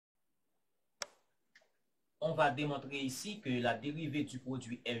on va démontrer ici que la dérivée du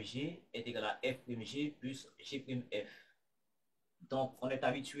produit FG est égale à F'G plus G'F. Donc, on est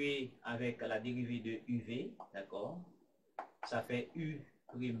habitué avec la dérivée de UV, d'accord? Ça fait U'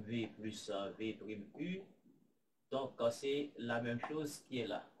 V plus V'. Donc, c'est la même chose qui est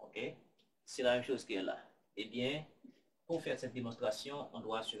là, ok? C'est la même chose qui est là. Eh bien, pour faire cette démonstration, on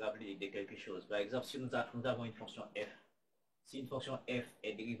doit se rappeler de quelque chose. Par exemple, si nous avons une fonction f, si une fonction f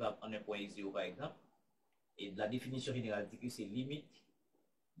est dérivable en un point x0 par exemple, et la définition générale dit que c'est limite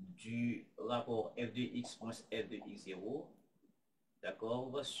du rapport f de x moins f de x0,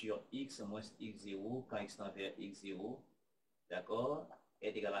 d'accord, sur x moins x0 quand x tend vers x0, d'accord,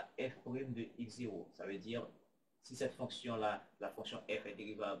 est égal à f' de x0. Ça veut dire, si cette fonction-là, la fonction f est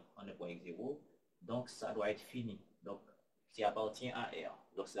dérivable en un point x0, donc ça doit être fini. Donc, ça appartient à R.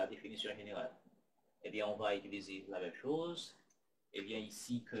 Donc, c'est la définition générale. Eh bien, on va utiliser la même chose. Eh bien,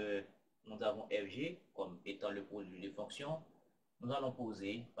 ici que nous avons fg comme étant le produit des fonctions, nous allons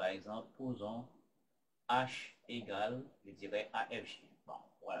poser, par exemple, posons h égale, je dirais, à fg. Bon,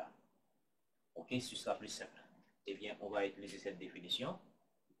 voilà. Ok, ce sera plus simple. Eh bien, on va utiliser cette définition.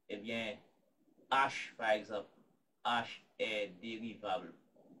 Eh bien, h, par exemple, h est dérivable,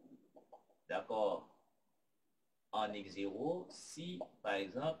 d'accord, en x0 si, par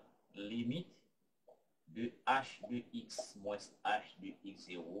exemple, limite de h de x moins h de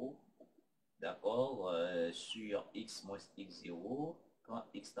x0, d'accord, sur x moins x0, quand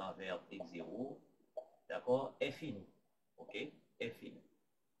x tend vers x0, d'accord, est fini. Ok, est fini.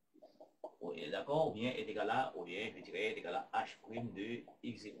 D'accord, ou bien est égal à, ou bien je dirais est égal à h' de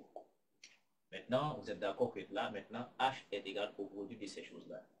x0. Maintenant, vous êtes d'accord que là, maintenant, h est égal au produit de ces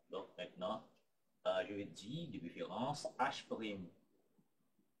choses-là. Donc maintenant, je vais dire de préférence h'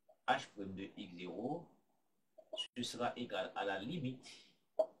 de x0, ce sera égal à la limite,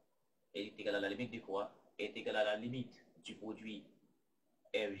 est égal à la limite de quoi? Est égal à la limite du produit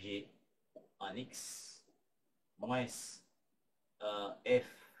fg en x moins fg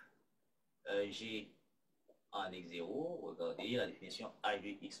en x0. Regardez la définition h de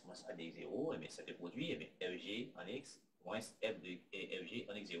x moins h de x0, et bien c'est le produit, et bien fg en x moins f de fg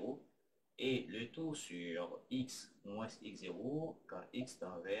en x0, et le tout sur x moins x0 quand x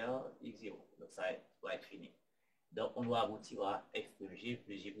tend vers x0. Donc ça va être fini. Donc on doit aboutir à f'g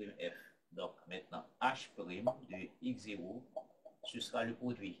plus g'f. Donc maintenant h' de x0, ce sera le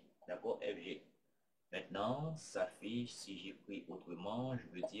produit, d'accord, fg. Maintenant, ça fait, si j'ai pris autrement, je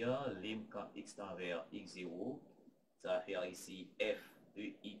veux dire, lim quand x tend vers x0, ça va faire ici f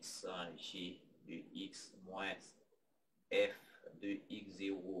de x g de x moins f de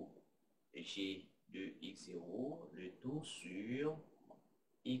x0 g de x0, le tout sur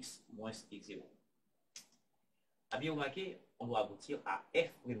x moins x0. À bien remarquer, on doit aboutir à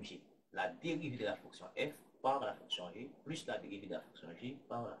f'g, la dérivée de la fonction f par la fonction g, plus la dérivée de la fonction g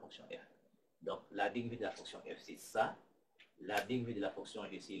par la fonction f. Donc, la dérivée de la fonction f, c'est ça. La dérivée de la fonction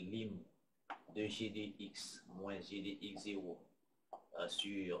g, c'est lim de g de x moins g de x0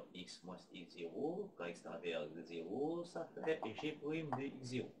 sur x moins x0. Quand x tend vers 0, ça fait g' de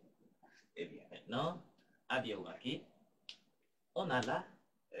x0. Et bien, maintenant, à bien remarquer, on a là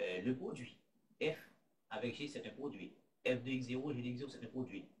le produit. F avec g, c'est un produit. F de x0, g de x0, c'est un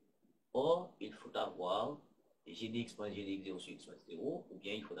produit. Or, il faut avoir g de x moins g de x0 sur x moins 0, ou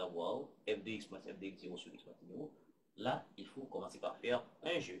bien il faut avoir f de x moins f de x0 sur x moins 0. Là, il faut commencer par faire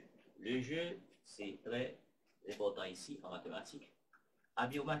un jeu. Le jeu, c'est très important ici en mathématiques. À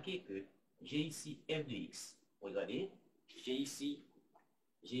bien remarquer que j'ai ici f de x. Regardez, j'ai ici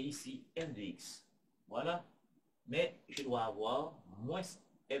f de x. Voilà. Mais je dois avoir moins f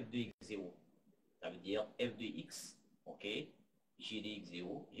de x0. Ça veut dire f de x, ok, g de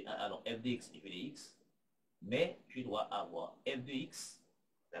x0, alors f de x et g de x, mais je dois avoir f de x,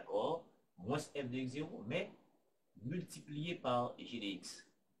 d'accord, moins f de x0, mais multiplié par g de x.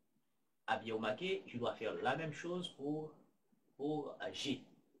 À bien remarquer, je dois faire la même chose pour g.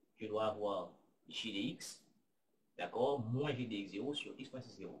 Je dois avoir g de x, d'accord, moins g de x0 sur x moins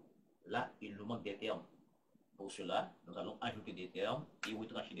 0. Là, il nous manque des termes. Pour cela, nous allons ajouter des termes et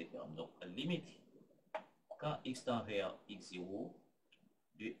retrancher des termes. Donc, limite, quand x tend vers x0,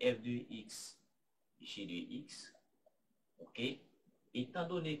 de f de x, g de x, ok, étant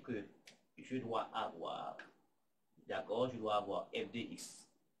donné que je dois avoir, d'accord, je dois avoir f de x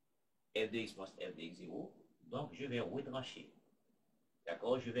moins f de x0, donc je vais retrancher,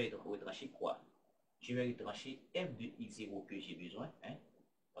 d'accord, je vais retrancher quoi? Je vais retrancher f de x0 que j'ai besoin, hein,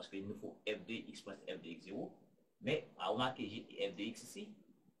 parce qu'il nous faut f de x moins f de x0, mais à remarquer j'ai f de x ici,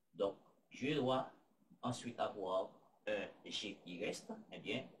 donc je dois ensuite avoir un g qui reste, eh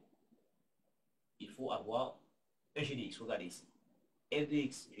bien, il faut avoir un g de x. Regardez ici. F de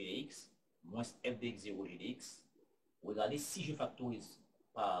x, g de x, moins f de x0, g de x. Regardez, si je factorise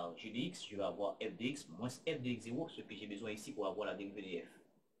par g de x, je vais avoir f de x moins f de x0, ce que j'ai besoin ici pour avoir la dérivée de f.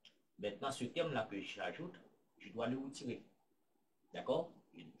 Maintenant, ce terme-là que j'ajoute, je dois le retirer. D'accord?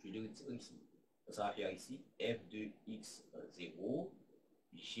 Je le retire ici. Ça va faire ici f de x0,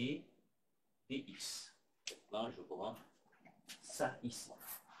 g de x. Là, je prends ça ici.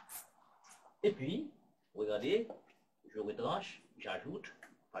 Et puis, regardez, je retranche, j'ajoute,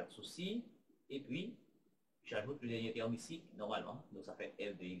 pas de souci. Et puis, j'ajoute le dernier terme ici, normalement. Donc, ça fait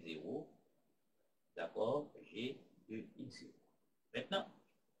f de x0, d'accord, g de x0. Maintenant,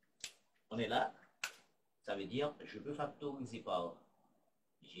 on est là. Ça veut dire, je peux factoriser par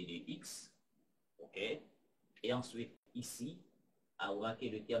g de x, ok. Et ensuite, ici, à remarquer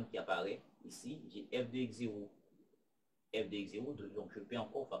le terme qui apparaît, ici, j'ai f de x0. F de x0, donc je peux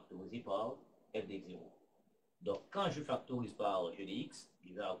encore factoriser par f de x0. Donc, quand je factorise par g de x,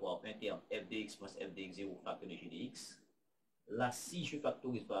 je vais avoir un terme f de x moins f de x0 facteur de g de x. Là, si je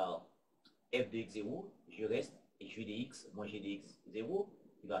factorise par f de x0, je reste g de x moins g de x0,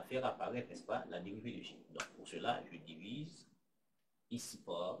 qui va faire apparaître, n'est-ce pas, la dérivée de g. Donc, pour cela, je divise ici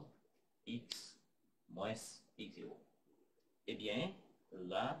par x moins x0. Eh bien,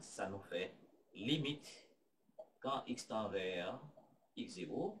 là, ça nous fait limite quand x tend vers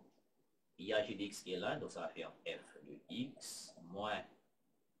x0, il y a g de x qui est là, donc ça va faire f de x moins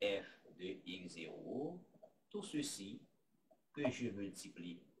f de x0, tout ceci que je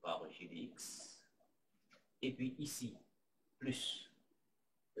multiplie par g de x, et puis ici, plus,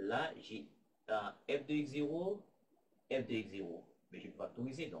 là j'ai f de x0, f de x0, mais je peux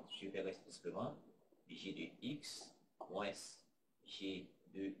factoriser, donc je vais rester simplement g de x moins g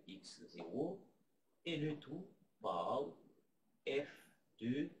de x0, et le tout par f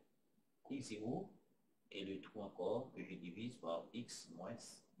de x0 et le tout encore que je divise par x moins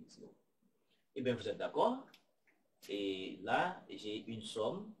x0. Et bien, vous êtes d'accord? Et là, j'ai une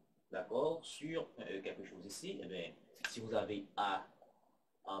somme, d'accord, sur quelque chose ici. Et bien, si vous avez a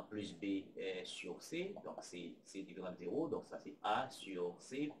en plus b sur c, donc c'est différent de 0, donc ça c'est a sur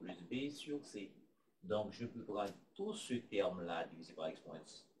c plus b sur c. Donc, je peux prendre tout ce terme-là divisé par x moins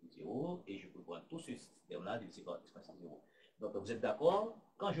 0 et je peux prendre tout ce terme-là divisé par x moins 0. Donc, vous êtes d'accord?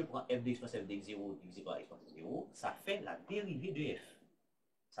 Quand je prends f de x moins f de x0 divisé par x moins 0, ça fait la dérivée de f.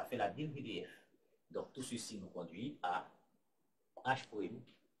 Ça fait la dérivée de f. Donc, tout ceci nous conduit à h'.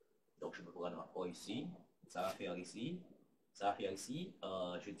 Donc, je peux prendre encore ici. Ça va faire ici. Ça va faire ici.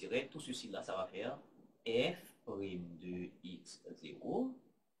 Je dirais tout ceci là, ça va faire f' de x0.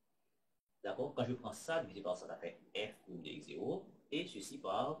 D'accord? Quand je prends ça divisé par ça, ça fait f' de x0. Et ceci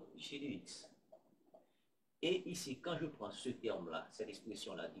par g de x. Et ici, quand je prends ce terme-là, cette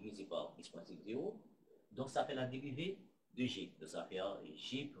expression-là divisée par x moins x0, donc ça fait la dérivée de g. Donc ça va faire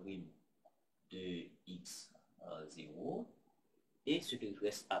g' de x0. Et ce qu'il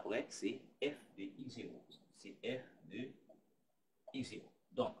reste après, c'est f de x0. C'est f de x0.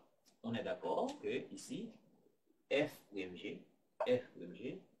 Donc, on est d'accord que ici, f'(g)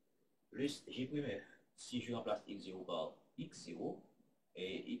 plus g'(f). Si je remplace x0 par x0,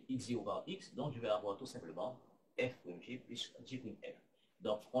 et x0 par x, donc je vais avoir tout simplement f'(g) plus g'(f).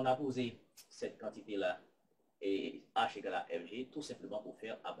 Donc, on a posé cette quantité-là et h égale à fg, tout simplement pour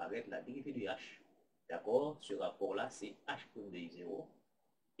faire apparaître la dérivée de h. D'accord? Ce rapport-là, c'est h' de x0.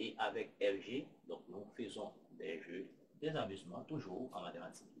 Et avec fg, donc nous faisons des jeux, des amusements, toujours en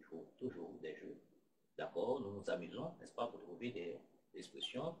mathématiques, il faut toujours des jeux. D'accord? Nous nous amusons, n'est-ce pas, pour trouver des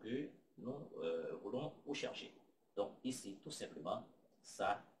expressions que nous voulons rechercher. Donc ici, tout simplement,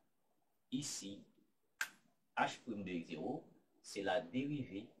 ça, ici, h' de x0, c'est la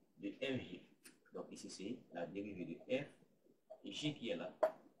dérivée de fg. Donc ici, c'est la dérivée de f, g qui est là.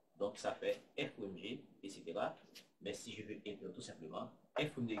 Donc ça fait f'(g, etc. Mais si je veux écrire tout simplement,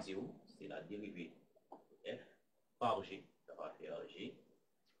 f' de x0, c'est la dérivée de f par g, ça va faire g,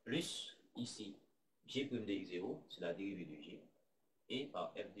 plus ici, g' de x0, c'est la dérivée de g, et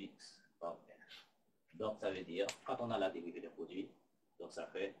par f de x par f. Donc ça veut dire, quand on a la dérivée d'un produit, donc ça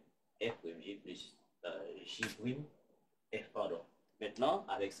fait f'(g plus j', f, pardon. Maintenant,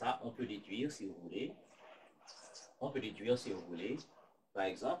 avec ça, on peut déduire si vous voulez. On peut déduire si vous voulez. Par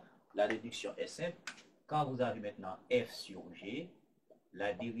exemple, la déduction est simple. Quand vous avez maintenant f sur g,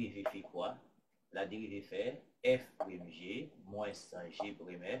 la dérivée fait quoi? La dérivée fait f'(g moins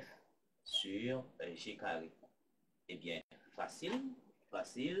g'(f) sur g carré. Eh bien, facile,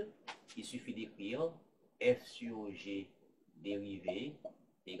 facile. Il suffit d'écrire f sur g dérivée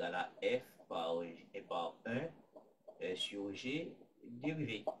égale à f par 1 sur g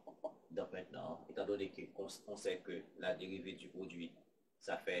dérivé. Donc maintenant, Maintenant, étant donné qu'on sait que la dérivée du produit,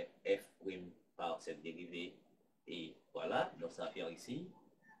 ça fait f' par cette dérivée, et voilà, donc ça va faire ici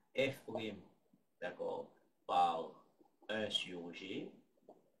f', d'accord, par 1 sur g,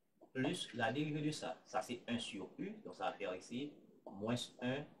 plus la dérivée de ça, ça c'est 1 sur u, donc ça va faire ici moins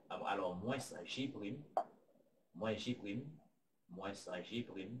 1, alors moins g', moins g', moins g'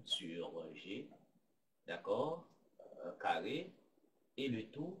 sur g, d'accord, carré, et le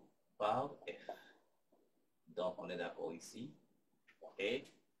tout par f. Donc on est d'accord ici, et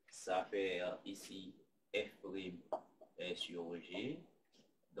ça fait ici f' sur g,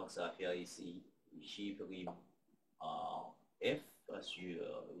 donc ça va faire ici g' en f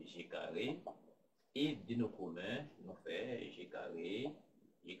sur g carré, et de nos communs, on fait g carré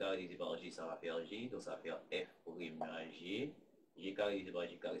divisé par g, ça va faire g, donc ça va faire f' g, g carré divisé par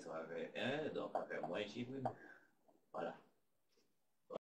g carré, ça va faire 1, donc ça va faire moins g'. Voilà.